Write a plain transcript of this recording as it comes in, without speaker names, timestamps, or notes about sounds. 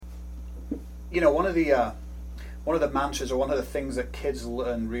one of the mantras, or one of the things that kids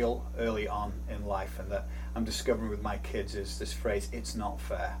learn real early on in life, and that I'm discovering with my kids, is this phrase, "It's not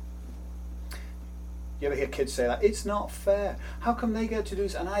fair." You ever hear kids say that? It's not fair. How come they get to do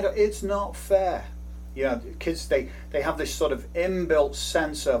this and I don't? It's not fair. Kids, they have this sort of inbuilt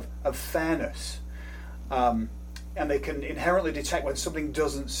sense of fairness. And they can inherently detect when something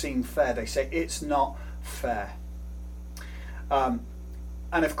doesn't seem fair. They say, it's not fair. And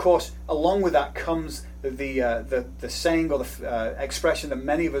of course, along with that comes the saying, or the expression that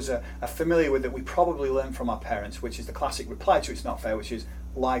many of us are familiar with, that we probably learned from our parents, which is the classic reply to "it's not fair," which is,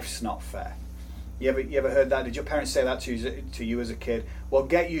 "Life's not fair." You ever heard that? Did your parents say that to you as a kid? Well,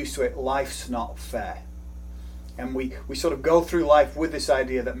 get used to it. Life's not fair. And we sort of go through life with this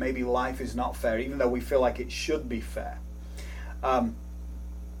idea that maybe life is not fair, even though we feel like it should be fair.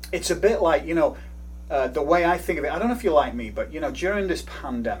 It's a bit like, the way I think of it, I don't know if you're like me, but, during this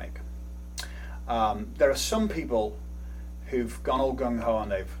pandemic, there are some people who've gone all gung-ho,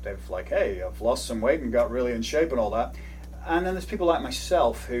 and they've like, hey, I've lost some weight and got really in shape and all that. And then there's people like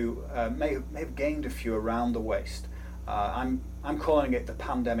myself who may have gained a few around the waist. I'm calling it the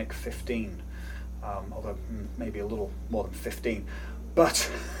pandemic 15, although maybe a little more than 15. But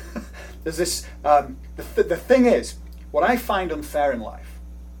there's this. The thing is, what I find unfair in life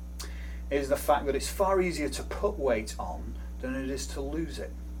is the fact that it's far easier to put weight on than it is to lose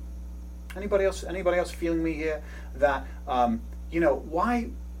it. Anybody else feeling me here? That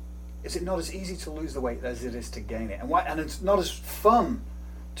why is it not as easy to lose the weight as it is to gain it? And it's not as fun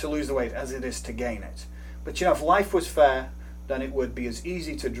to lose the weight as it is to gain it. But if life was fair, then it would be as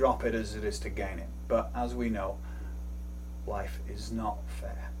easy to drop it as it is to gain it. But as we know, life is not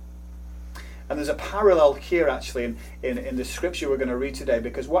fair. And there's a parallel here actually in the scripture we're going to read today,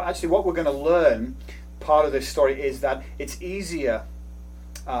 because what we're going to learn, part of this story, is that it's easier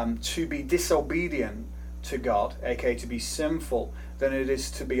to be disobedient to God, aka to be sinful, than it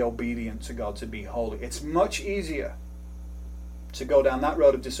is to be obedient to God, to be holy. It's much easier to go down that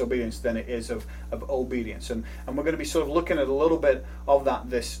road of disobedience than it is of obedience. And we're going to be sort of looking at a little bit of that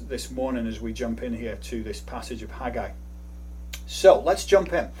this morning as we jump in here to this passage of Haggai. So let's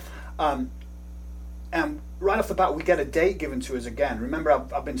jump in. And right off the bat, we get a date given to us again. Remember,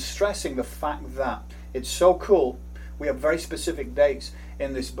 I've been stressing the fact that it's so cool. We have very specific dates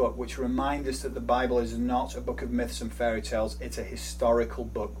in this book which remind us that the Bible is not a book of myths and fairy tales. It's a historical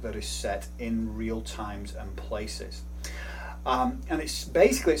book that is set in real times and places. And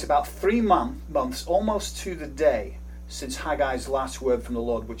it's about 3 months, almost to the day, since Haggai's last word from the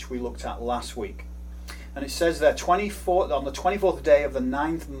Lord, which we looked at last week. And it says there, on the 24th day of the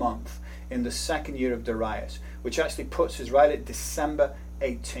 9th month in the 2nd year of Darius, which actually puts us right at December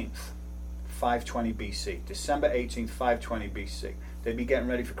 18th. 520 BC. December 18th, 520 BC. They'd be getting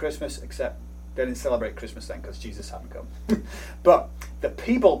ready for Christmas, except they didn't celebrate Christmas then because Jesus hadn't come. But the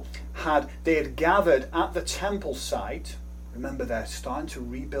people had gathered at the temple site. Remember, they're starting to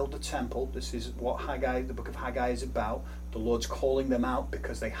rebuild the temple. This is what the book of Haggai is about. The Lord's calling them out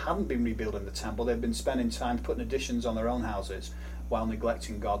because they hadn't been rebuilding the temple. They've been spending time putting additions on their own houses while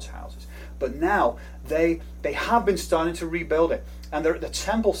neglecting God's houses. But now they have been starting to rebuild it. And they're at the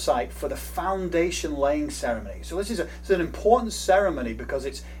temple site for the foundation laying ceremony. So this is an important ceremony because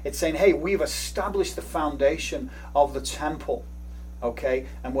it's saying, hey, we've established the foundation of the temple, okay,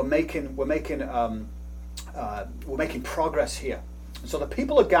 and we're making progress here. And so the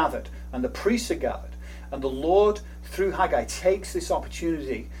people are gathered, and the priests are gathered, and the Lord, through Haggai, takes this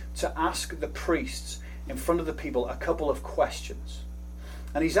opportunity to ask the priests in front of the people a couple of questions.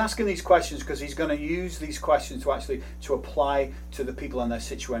 And he's asking these questions because he's going to use these questions to apply to the people and their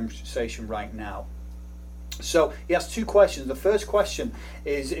situation right now. So he has 2 questions. The first question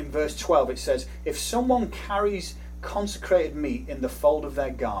is in verse 12. It says, if someone carries consecrated meat in the fold of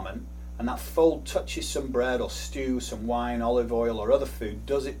their garment, and that fold touches some bread or stew, some wine, olive oil, or other food,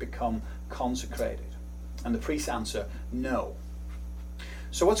 does it become consecrated? And the priests answer, no.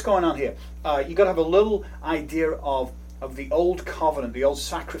 So what's going on here? You've got to have a little idea of the old covenant, the old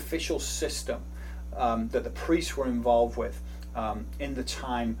sacrificial system that the priests were involved with in the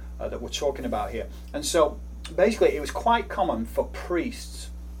time that we're talking about here. And so basically it was quite common for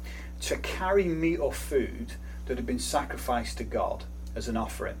priests to carry meat or food that had been sacrificed to God as an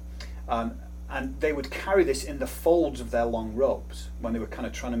offering. And they would carry this in the folds of their long robes when they were kind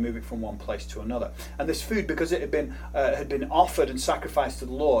of trying to move it from one place to another. And this food, because it had been offered and sacrificed to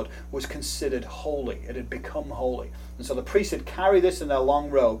the Lord, was considered holy. It had become holy. And so the priests would carry this in their long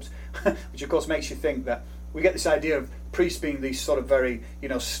robes, which of course makes you think that we get this idea of priests being these sort of very,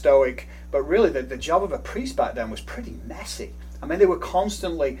 stoic, but really the job of a priest back then was pretty messy. I mean, they were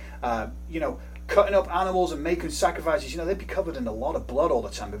constantly, cutting up animals and making sacrifices. They'd be covered in a lot of blood all the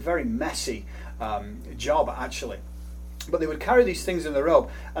time. A very messy job, actually. But they would carry these things in the robe.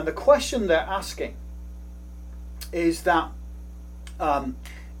 And the question they're asking is that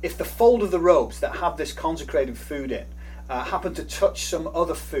if the fold of the robes that have this consecrated food in happen to touch some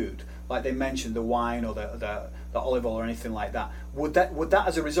other food, like they mentioned, the wine or the olive oil or anything like that, would that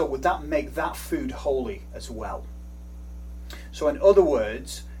as a result, would that make that food holy as well? So in other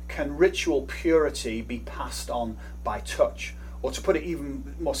words, can ritual purity be passed on by touch? Or to put it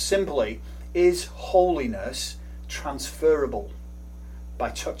even more simply, is holiness transferable by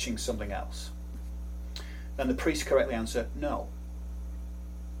touching something else? And the priest correctly answered no.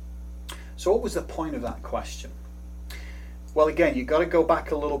 So what was the point of that question? Well, again, you've got to go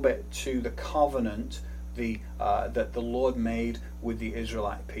back a little bit to the covenant that the Lord made with the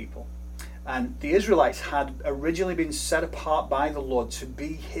Israelite people. And the Israelites had originally been set apart by the Lord to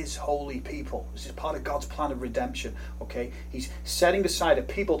be his holy people. This is part of God's plan of redemption. Okay, he's setting aside a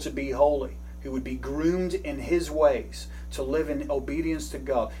people to be holy, who would be groomed in his ways, to live in obedience to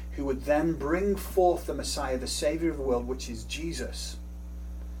God, who would then bring forth the Messiah, the Savior of the world, which is Jesus.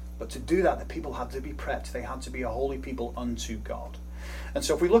 But to do that, the people had to be prepped. They had to be a holy people unto God. And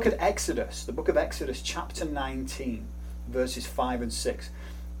so if we look at Exodus, the book of Exodus, chapter 19, verses 5 and 6,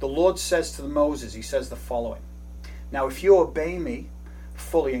 the Lord says to Moses, he says the following: "Now if you obey me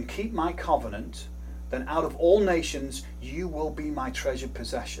fully and keep my covenant, then out of all nations you will be my treasured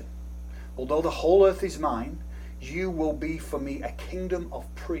possession. Although the whole earth is mine, you will be for me a kingdom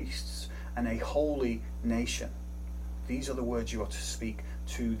of priests and a holy nation." These are the words you are to speak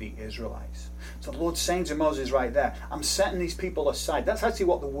to the Israelites. So the Lord's saying to Moses right there, I'm setting these people aside. That's actually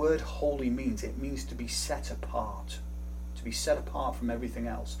what the word holy means. It means to be set apart. To be set apart from everything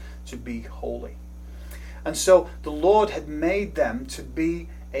else. To be holy. And so the Lord had made them to be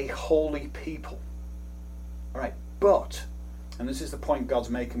a holy people. All right, but, and this is the point God's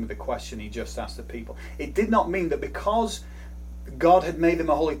making with the question he just asked the people, it did not mean that because God had made them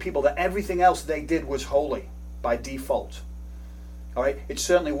a holy people that everything else they did was holy by default. All right, it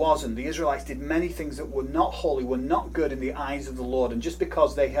certainly wasn't. The Israelites did many things that were not holy, were not good in the eyes of the Lord. And just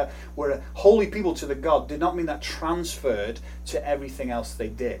because they were a holy people to the God did not mean that transferred to everything else they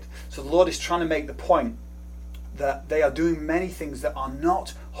did. So the Lord is trying to make the point that they are doing many things that are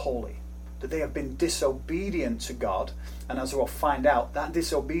not holy, that they have been disobedient to God. And as we'll find out, that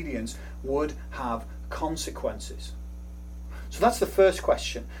disobedience would have consequences. So that's the first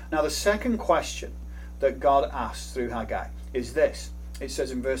question. Now the second question that God asked through Haggai is this. It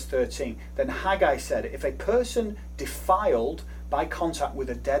says in verse 13, "Then Haggai said, if a person defiled by contact with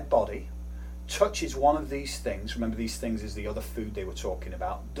a dead body touches one of these things," remember these things is the other food they were talking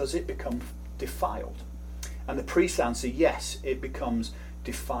about, "does it become defiled?" And the priests answer, yes, it becomes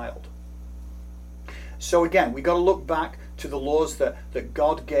defiled. So again, we've got to look back to the laws that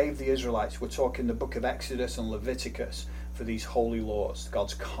God gave the Israelites. We're talking the book of Exodus and Leviticus for these holy laws,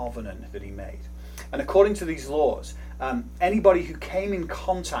 God's covenant that he made. And according to these laws, anybody who came in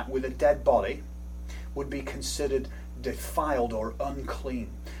contact with a dead body would be considered defiled or unclean.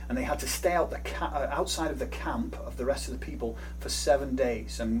 And they had to stay outside of the camp of the rest of the people for 7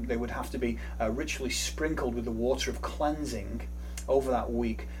 days. And they would have to be ritually sprinkled with the water of cleansing over that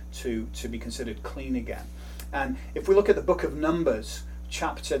week to be considered clean again. And if we look at the book of Numbers,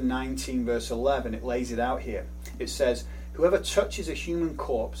 chapter 19, verse 11, it lays it out here. It says, "Whoever touches a human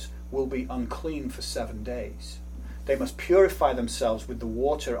corpse will be unclean for 7 days. They must purify themselves with the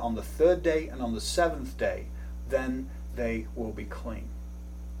water on the 3rd day and on the 7th day. Then they will be clean."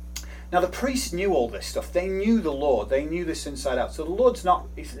 Now the priests knew all this stuff. They knew the law. They knew this inside out. So the Lord's not,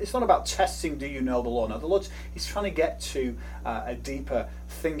 it's not about testing, do you know the law? No, the Lord's, he's trying to get to a deeper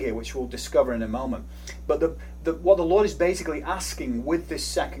thing here, which we'll discover in a moment. But what the Lord is basically asking with this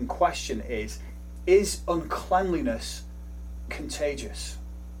second question is uncleanliness contagious?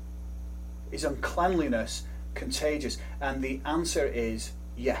 Is uncleanliness contagious? And the answer is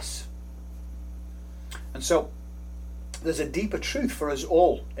yes. And so there's a deeper truth for us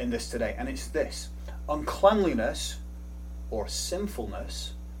all in this today, and it's this: uncleanliness or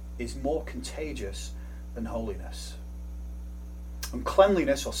sinfulness is more contagious than holiness.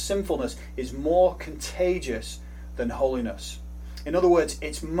 Uncleanliness or sinfulness is more contagious than holiness. In other words,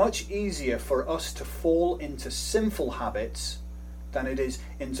 it's much easier for us to fall into sinful habits than it is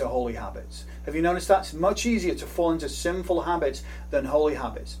into holy habits. Have you noticed that? It's much easier to fall into sinful habits than holy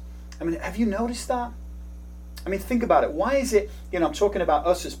habits. I mean, have you noticed that? I mean, think about it. Why is it, I'm talking about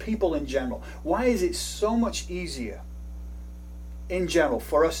us as people in general, why is it so much easier in general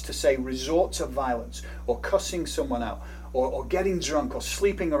for us to say resort to violence or cussing someone out or getting drunk, or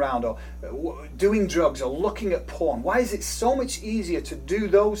sleeping around, or doing drugs, or looking at porn? Why is it so much easier to do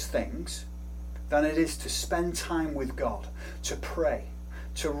those things than it is to spend time with God, to pray,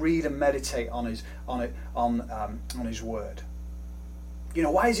 to read and meditate on His Word? You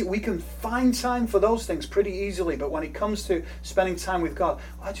know, why is it we can find time for those things pretty easily, but when it comes to spending time with God,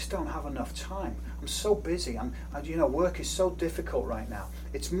 I just don't have enough time. I'm so busy. Work is so difficult right now.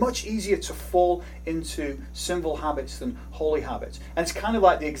 It's much easier to fall into sinful habits than holy habits. And it's kind of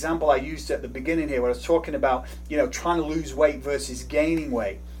like the example I used at the beginning here, where I was talking about, trying to lose weight versus gaining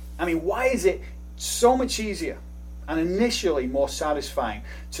weight. I mean, why is it so much easier and initially more satisfying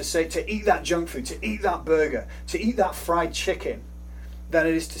to eat that junk food, to eat that burger, to eat that fried chicken, than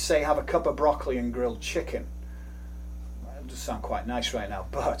it is to say have a cup of broccoli and grilled chicken? That does sound quite nice right now,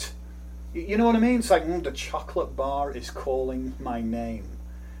 but you know what I mean? It's like, the chocolate bar is calling my name,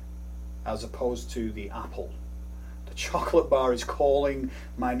 as opposed to the apple. The chocolate bar is calling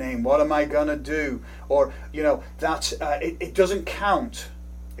my name. What am I going to do? Or, it doesn't count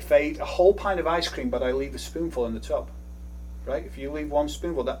if I eat a whole pint of ice cream, but I leave a spoonful in the tub. Right? If you leave one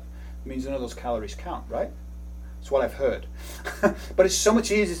spoonful, that means none of those calories count, right? That's what I've heard. But it's so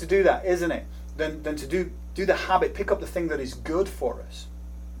much easier to do that, isn't it? Than to do the habit, pick up the thing that is good for us.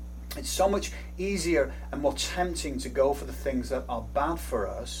 It's so much easier and more tempting to go for the things that are bad for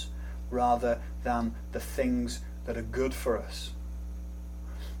us rather than the things that are good for us.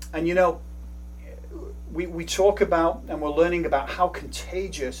 And we talk about, and we're learning about how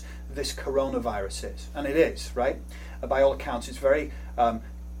contagious this coronavirus is. And it is, right? By all accounts, it's very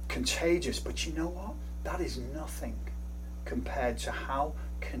contagious. But you know what? That is nothing compared to how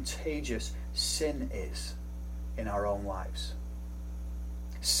contagious sin is in our own lives.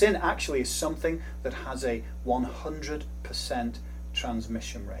 Sin actually is something that has a 100%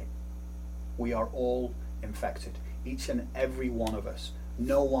 transmission rate. We are all infected, each and every one of us.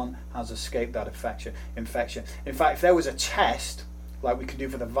 No one has escaped that infection. In fact, if there was a test like we could do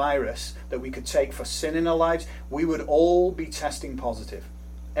for the virus that we could take for sin in our lives, we would all be testing positive.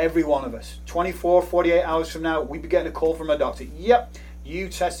 Every one of us. 24, 48 hours from now, we'd be getting a call from a doctor. Yep, you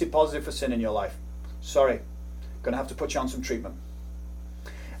tested positive for sin in your life. Sorry, going to have to put you on some treatment.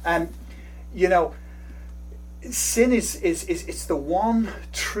 And, sin is it's the one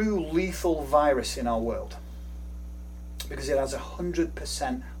true lethal virus in our world, because it has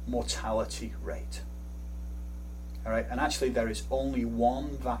 100% mortality rate. All right, and actually there is only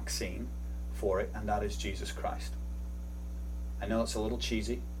one vaccine for it, and that is Jesus Christ. I know it's a little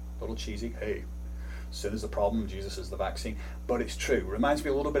cheesy. Hey, sin is the problem, Jesus is the vaccine. But it's true. Reminds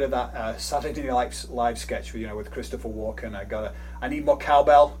me a little bit of that Saturday Night Live sketch, with Christopher Walken. I need more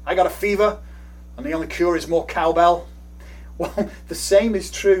cowbell. I got a fever, and the only cure is more cowbell. Well, the same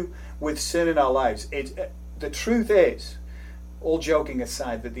is true with sin in our lives. The truth is, all joking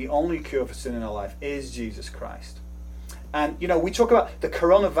aside, that the only cure for sin in our life is Jesus Christ. And we talk about the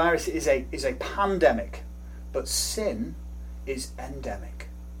coronavirus is a pandemic, but sin is endemic.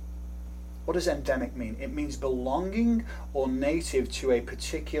 What does endemic mean? It means belonging or native to a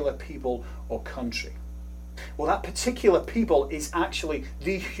particular people or country. Well, that particular people is actually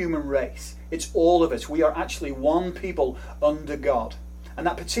the human race. It's all of us. We are actually one people under God. And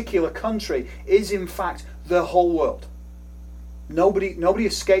that particular country is in fact the whole world. Nobody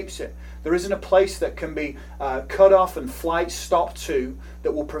escapes it. There isn't a place that can be cut off and flights stopped to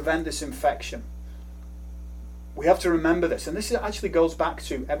that will prevent this infection. We have to remember this, and this actually goes back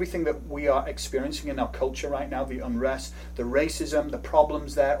to everything that we are experiencing in our culture right now, the unrest, the racism, the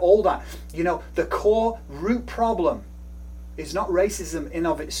problems there, all that. The core root problem is not racism in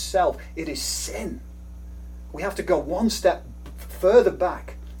of itself, it is sin. We have to go one step further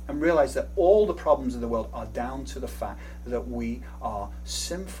back and realize that all the problems of the world are down to the fact that we are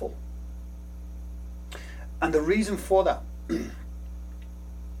sinful. And the reason for that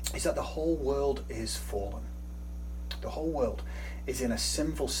is that the whole world is fallen. The whole world is in a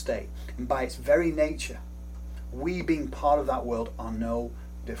sinful state, and by its very nature, we being part of that world are no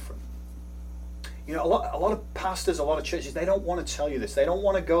different. A lot of pastors, a lot of churches, they don't want to tell you this. They don't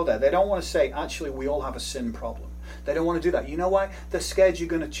want to go there. They don't want to say, actually, we all have a sin problem. They don't want to do that. You know why? They're scared you're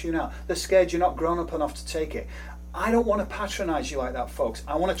going to tune out. They're scared you're not grown up enough to take it. I don't want to patronize you like that, folks.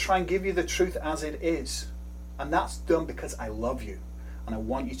 I want to try and give you the truth as it is. And that's done because I love you. And I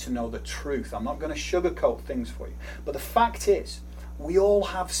want you to know the truth. I'm not going to sugarcoat things for you. But the fact is, we all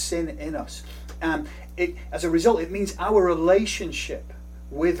have sin in us. And as a result, it means our relationship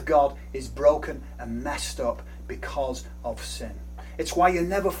with God is broken and messed up because of sin. It's why you're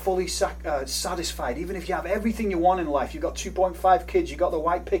never fully satisfied. Even if you have everything you want in life, you've got 2.5 kids, you've got the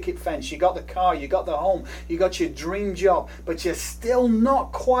white picket fence, you got the car, you got the home, you got your dream job, but you're still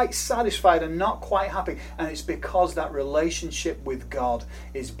not quite satisfied and not quite happy. And it's because that relationship with God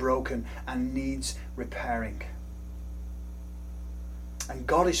is broken and needs repairing. And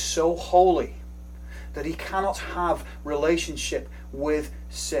God is so holy that he cannot have relationship with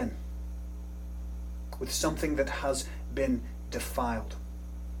sin, with something that has been defiled.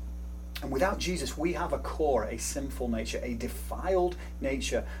 And without Jesus, we have a core, a sinful nature, a defiled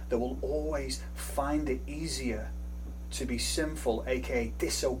nature that will always find it easier to be sinful, aka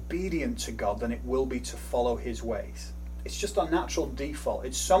disobedient to God, than it will be to follow his ways. It's just our natural default.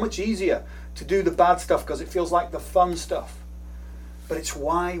 It's so much easier to do the bad stuff because it feels like the fun stuff. But it's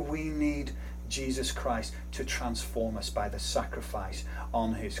why we need Jesus Christ to transform us by the sacrifice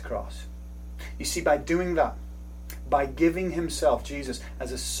on his cross. You see, by doing that, by giving himself, Jesus,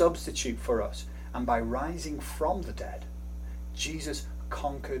 as a substitute for us, and by rising from the dead, Jesus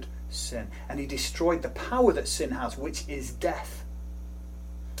conquered sin. And he destroyed the power that sin has, which is death.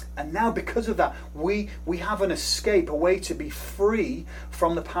 And now because of that, we have an escape, a way to be free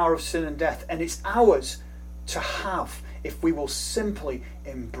from the power of sin and death. And it's ours to have if we will simply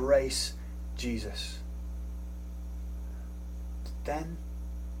embrace Jesus. Then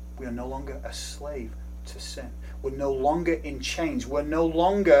we are no longer a slave to sin. We're no longer in chains. We're no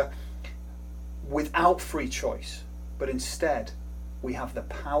longer without free choice. But instead, we have the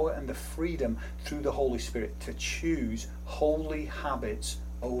power and the freedom through the Holy Spirit to choose holy habits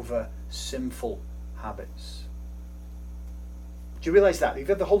over sinful habits. Do you realize that? If you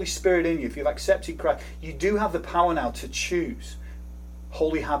have the Holy Spirit in you, if you've accepted Christ, you do have the power now to choose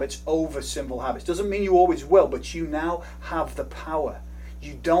holy habits over sinful habits. Doesn't mean you always will, but you now have the power.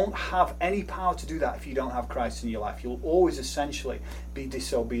 You don't have any power to do that if you don't have Christ in your life. You'll always essentially be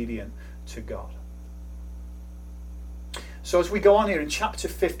disobedient to God. So as we go on here in chapter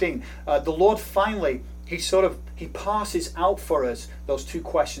 15, the Lord finally, he passes out for us those two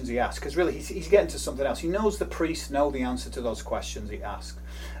questions he asked, because really he's getting to something else. He knows the priests know the answer to those questions he asked.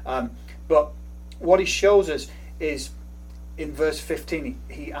 But what he shows us is in verse 15,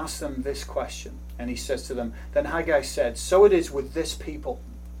 he asks them this question, and he says to them, "Then Haggai said, so it is with this people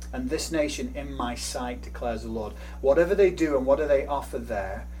and this nation in my sight, declares the Lord. Whatever they do and whatever they offer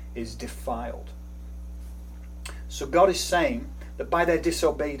there is defiled." So God is saying that by their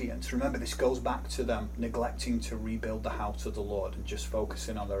disobedience, remember this goes back to them neglecting to rebuild the house of the Lord and just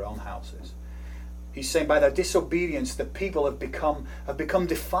focusing on their own houses. He's saying by their disobedience, the people have become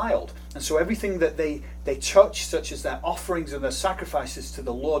defiled. And so everything that they touch, such as their offerings and their sacrifices to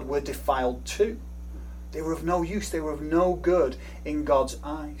the Lord, were defiled too. They were of no use. They were of no good in God's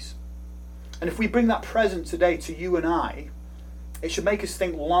eyes. And if we bring that present today to you and I, it should make us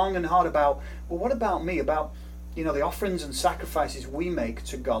think long and hard about, well, what about me? About the offerings and sacrifices we make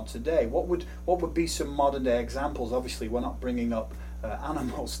to God today. What would be some modern day examples? Obviously, we're not bringing up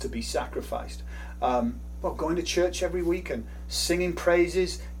animals to be sacrificed. Going to church every week and singing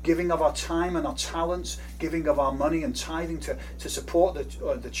praises, giving of our time and our talents, giving of our money and tithing to support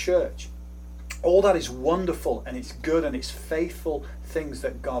the church. All that is wonderful and it's good and it's faithful things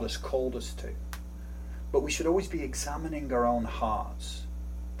that God has called us to. But we should always be examining our own hearts.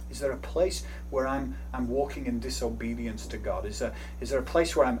 Is there a place where I'm walking in disobedience to God? Is there a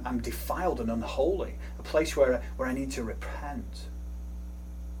place where I'm defiled and unholy? A place where I need to repent?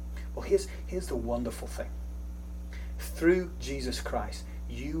 Well, here's the wonderful thing. Through Jesus Christ,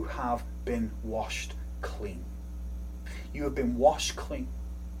 you have been washed clean. You have been washed clean.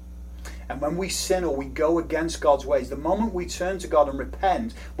 And when we sin or we go against God's ways, the moment we turn to God and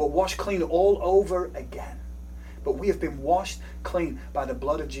repent, we're washed clean all over again. But we have been washed clean by the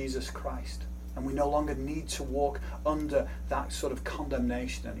blood of Jesus Christ. And we no longer need to walk under that sort of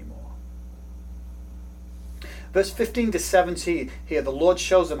condemnation anymore. Verse 15 to 17 here, the Lord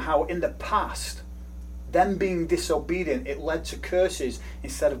shows them how in the past, them being disobedient, it led to curses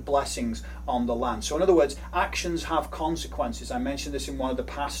instead of blessings on the land. So in other words, actions have consequences. I mentioned this in one of the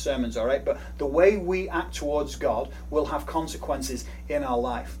past sermons, all right? But the way we act towards God will have consequences in our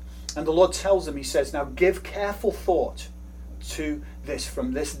life. And the Lord tells them, he says, now give careful thought to this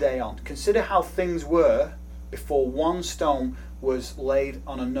from this day on. Consider how things were before one stone was laid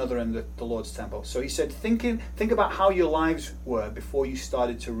on another in the Lord's temple. So he said, think about how your lives were before you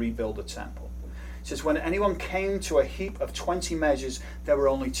started to rebuild the temple. It says, when anyone came to a heap of 20 measures, there were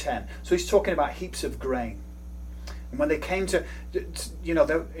only 10. So he's talking about heaps of grain. And when they came to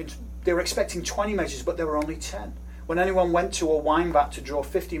they were expecting 20 measures, but there were only 10. When anyone went to a wine vat to draw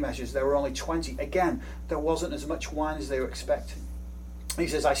 50 measures, there were only 20. Again, there wasn't as much wine as they were expecting. He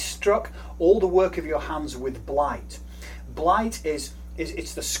says, I struck all the work of your hands with blight. Blight is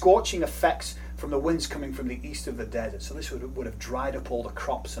it's the scorching effects from the winds coming from the east of the desert. So this would have dried up all the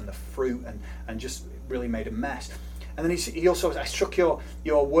crops and the fruit and just really made a mess. And then he also says, I struck your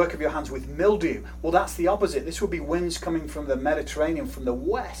work of your hands with mildew. Well, that's the opposite. This would be winds coming from the Mediterranean, from the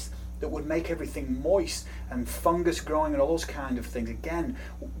west, that would make everything moist and fungus growing and all those kind of things. Again,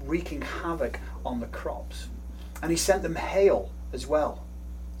 wreaking havoc on the crops. And he sent them hail as well.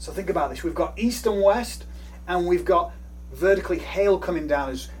 So think about this. We've got east and west, and we've got vertically hail coming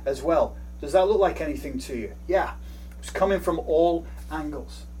down as well. Does that look like anything to you? Yeah. It was coming from all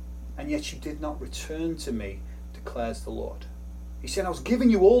angles. And yet you did not return to me, declares the Lord. He said, I was giving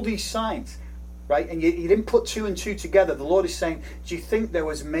you all these signs, right? And you didn't put two and two together. The Lord is saying, do you think there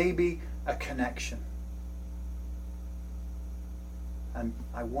was maybe a connection? And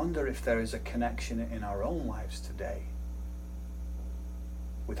I wonder if there is a connection in our own lives today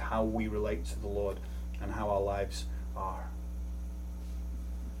with how we relate to the Lord and how our lives are.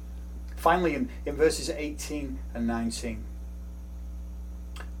 Finally, in verses 18 and 19,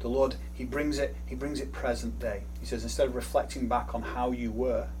 the Lord, he brings it present day. He says, instead of reflecting back on how you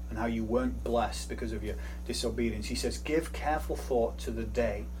were and how you weren't blessed because of your disobedience, he says, give careful thought to the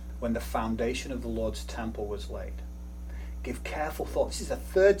day when the foundation of the Lord's temple was laid. Give careful thought. This is the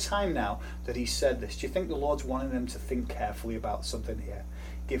third time now that he said this. Do you think the Lord's wanting them to think carefully about something here?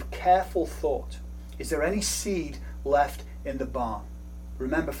 Give careful thought. Is there any seed left in the barn?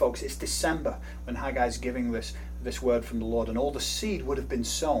 Remember, folks, it's December when Haggai's giving this word from the Lord, and all the seed would have been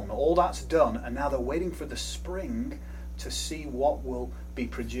sown. All that's done, and now they're waiting for the spring to see what will be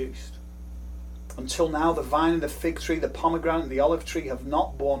produced. Until now, the vine and the fig tree, the pomegranate and the olive tree have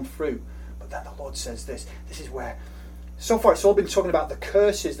not borne fruit. But then the Lord says this. This is where, so far it's all been talking about the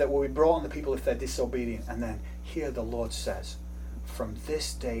curses that will be brought on the people if they're disobedient. And then here the Lord says, from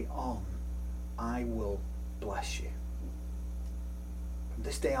this day on, I will bless you. From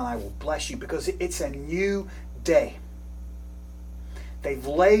this day on, I will bless you, because it's a new day. They've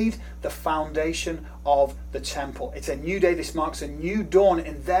laid the foundation of the temple. It's a new day. This marks a new dawn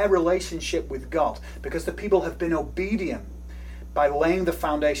in their relationship with God, because the people have been obedient by laying the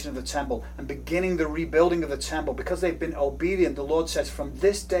foundation of the temple and beginning the rebuilding of the temple. Because they've been obedient, the Lord says, from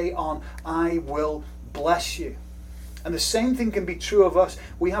this day on, I will bless you. And the same thing can be true of us.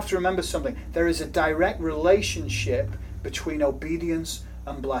 We have to remember something. There is a direct relationship between obedience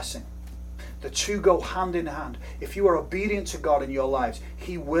and blessing. The two go hand in hand. If you are obedient to God in your lives,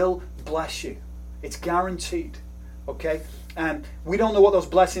 He will bless you. It's guaranteed. Okay? And we don't know what those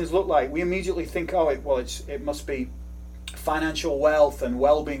blessings look like. We immediately think, it must be financial wealth and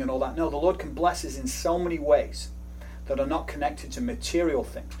well-being and all that. No, the Lord can bless us in so many ways that are not connected to material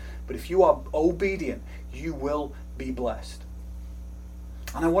things. But if you are obedient, you will be blessed.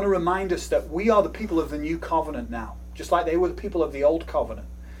 And I want to remind us that we are the people of the new covenant now, just like they were the people of the old covenant.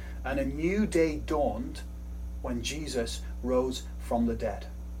 And a new day dawned when Jesus rose from the dead.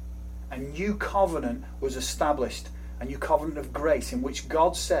 A new covenant was established, a new covenant of grace, in which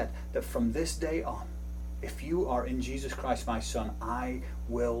God said that from this day on, if you are in Jesus Christ, my Son, I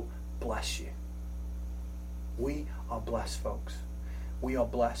will bless you. We are blessed, folks. We are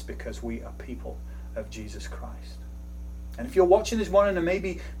blessed because we are people of Jesus Christ. And if you're watching this morning and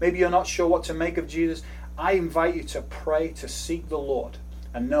maybe you're not sure what to make of Jesus, I invite you to pray, to seek the Lord,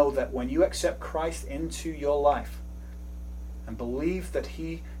 and know that when you accept Christ into your life and believe that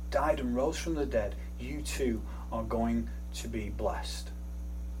He died and rose from the dead, you too are going to be blessed.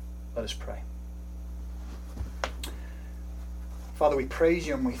 Let us pray. Father, we praise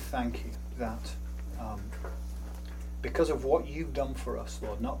you and we thank you that because of what you've done for us,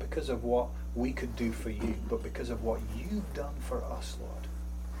 Lord, not because of what we could do for you, but because of what you've done for us, Lord,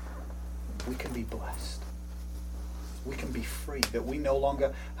 we can be blessed. We can be free, that we no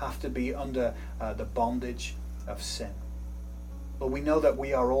longer have to be under the bondage of sin. But we know that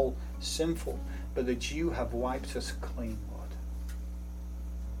we are all sinful, but that you have wiped us clean, Lord.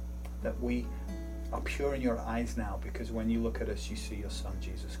 That we are pure in your eyes now, because when you look at us, you see your Son,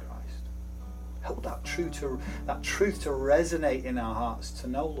 Jesus Christ. Help that truth to resonate in our hearts, to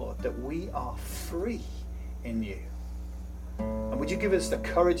know, Lord, that we are free in you. And would you give us the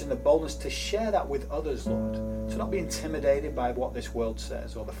courage and the boldness to share that with others, Lord? To not be intimidated by what this world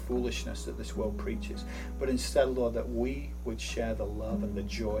says or the foolishness that this world preaches, but instead, Lord, that we would share the love and the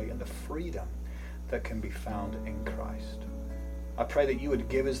joy and the freedom that can be found in Christ. I pray that you would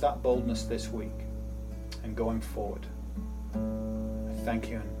give us that boldness this week and going forward. I thank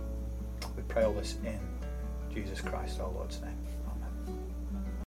you, and we pray all this in Jesus Christ, our Lord's name.